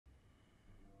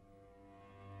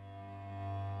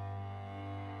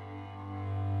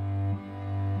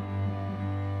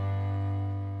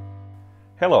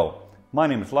Hello, my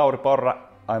name is Lauri Porra.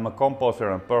 I'm a composer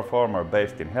and performer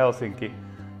based in Helsinki.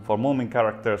 For Moomin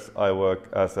Characters, I work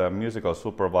as a musical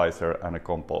supervisor and a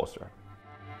composer.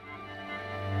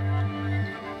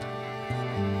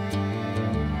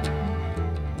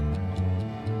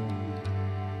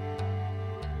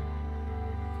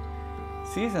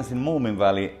 Seasons in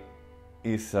Moominvalley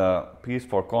is a piece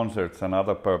for concerts and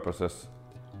other purposes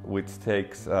which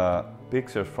takes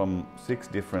pictures from 6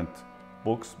 different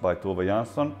books by Tove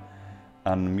Jansson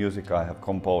and music I have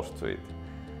composed to it.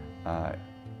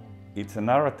 It's a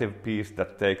narrative piece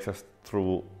that takes us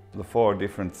through the 4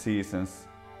 different seasons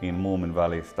in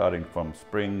Moominvalley, starting from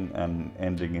spring and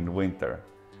ending in winter.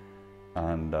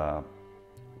 And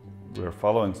we're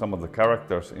following some of the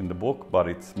characters in the book, but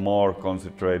it's more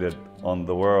concentrated on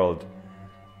the world.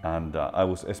 And I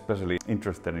was especially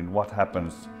interested in what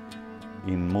happens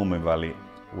in Moominvalley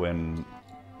when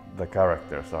the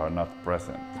characters are not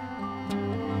present.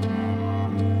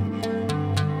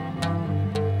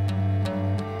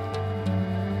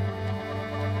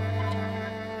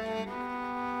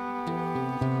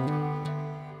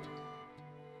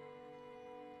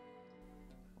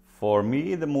 For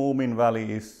me, the Moominvalley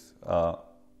is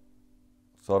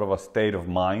sort of a state of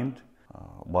mind,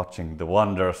 watching the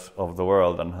wonders of the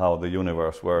world and how the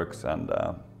universe works, and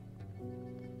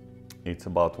it's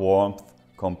about warmth,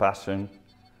 compassion,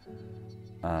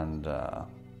 and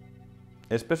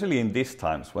especially in these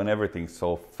times when everything's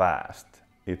so fast,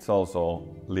 it's also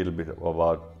a little bit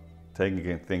about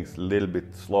taking things a little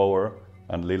bit slower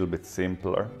and a little bit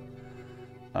simpler,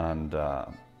 and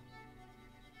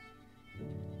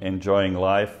enjoying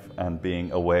life and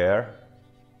being aware,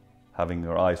 having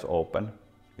your eyes open.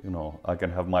 You know, I can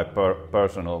have my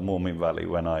personal Moominvalley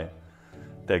when I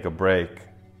take a break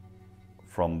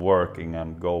from working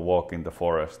and go walk in the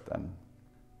forest, and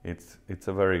it's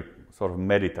a very sort of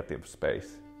meditative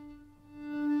space.